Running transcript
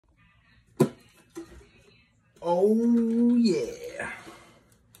Oh yeah.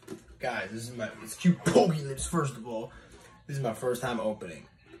 Guys, this is it's cute pokey lips, first of all. This is my first time opening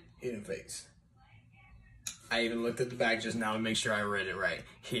Hidden Fates. I even looked at the back just now to make sure I read it right.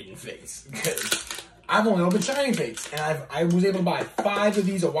 Hidden Fates. Because I've only opened Shining Fates. And I was able to buy 5 of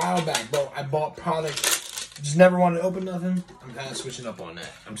these a while back, bro. I bought product, just never wanted to open nothing. I'm kind of switching up on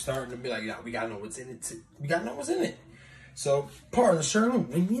that. I'm starting to be like, yeah, we gotta know what's in it. We gotta know what's in it. So part of the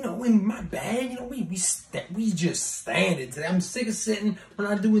Sherman, you know, in my bag, you know, we just standing today. I'm sick of sitting. We're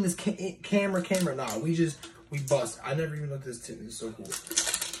not doing this camera. Nah, we bust. I never even looked at this too. It's so cool.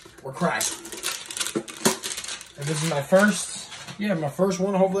 We're cracking. And this is my first, my first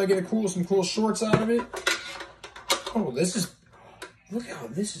one. Hopefully I get some cool shorts out of it. Oh, look how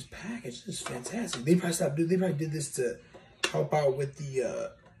this is packaged. This is fantastic. They probably did this to help out with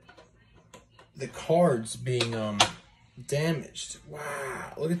the cards being damaged.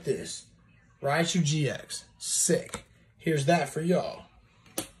 Wow, look at this. Raichu GX. Sick. Here's that for y'all.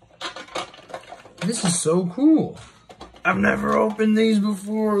 This is so cool. I've never opened these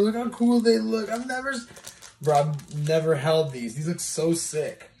before. Look how cool they look. I've never held these. These look so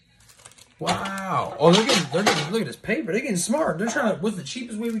sick. Wow. Oh, look at this paper. They're getting smart. They're trying to, what's the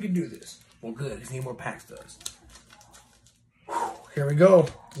cheapest way we can do this? Well, good. Because need more packs to us. Here we go.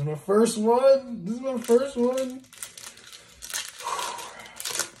 This is my first one.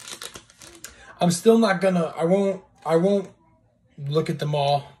 I'm still not gonna, I won't look at them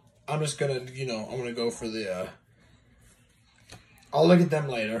all. I'm just gonna, I'm gonna go for the, I'll look at them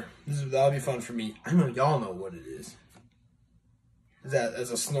later. That'll be fun for me. I know y'all know what it is.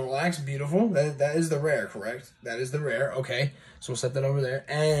 That's a Snorlax, beautiful. That is the rare, correct? That is the rare, okay. So we'll set that over there.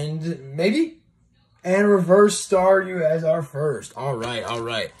 And Reverse Staryu as our first. All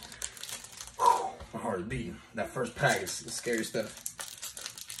right. Whew, my heart is beating. That first pack is scary stuff.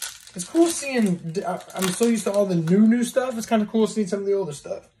 It's cool seeing, I'm so used to all the new stuff. It's kind of cool seeing some of the older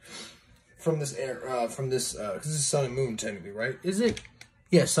stuff from this because this is Sun and Moon technically, right? Is it?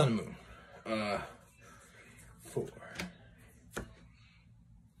 Yeah, Sun and Moon. 4.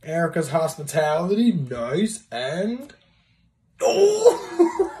 Erica's Hospitality, nice, and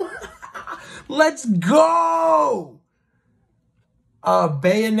let's go!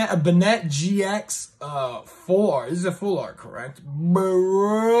 Banette GX 4. This is a full art, correct?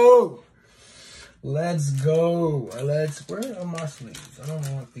 Bro! Let's go. Where are my sleeves? I don't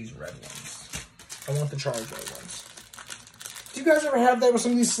want these red ones. I want the Charizard ones. Do you guys ever have that with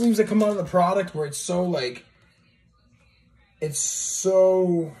some of these sleeves that come out of the product where it's so like, I'm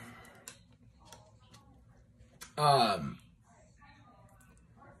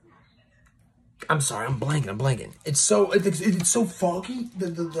sorry, I'm blanking. It's so foggy.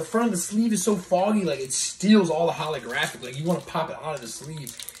 The front of the sleeve is so foggy, like it steals all the holographic. Like you want to pop it out of the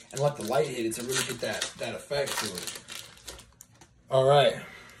sleeve and let the light hit it to really get that effect to it. All right.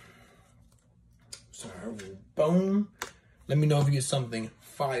 Sorry, boom. Let me know if you get something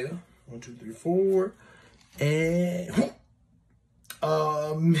fire. 1, 2, 3, 4, and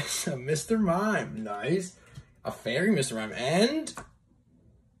Mr. Mime, nice. A fairy Mr. Mime, and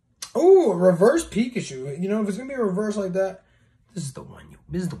oh, a reverse Pikachu. You know, if it's gonna be a reverse like that, this is the one you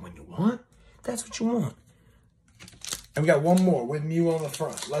want. That's what you want. And we got one more with Mew on the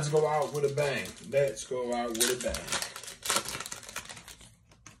front. Let's go out with a bang.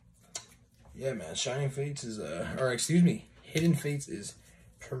 Yeah, man. Shining Fates is Hidden Fates is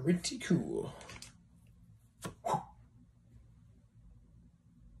pretty cool.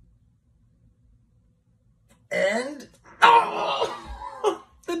 And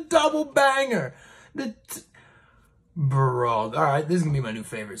the double banger. Bro, all right, this is gonna be my new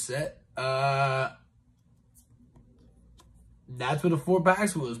favorite set. That's what the 4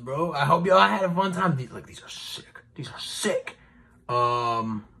 packs was, bro. I hope y'all had a fun time. These are sick.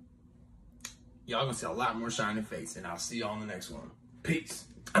 Y'all gonna see a lot more Shining Fates, and I'll see y'all in the next one. Peace.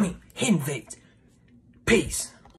 Hidden Fates. Peace.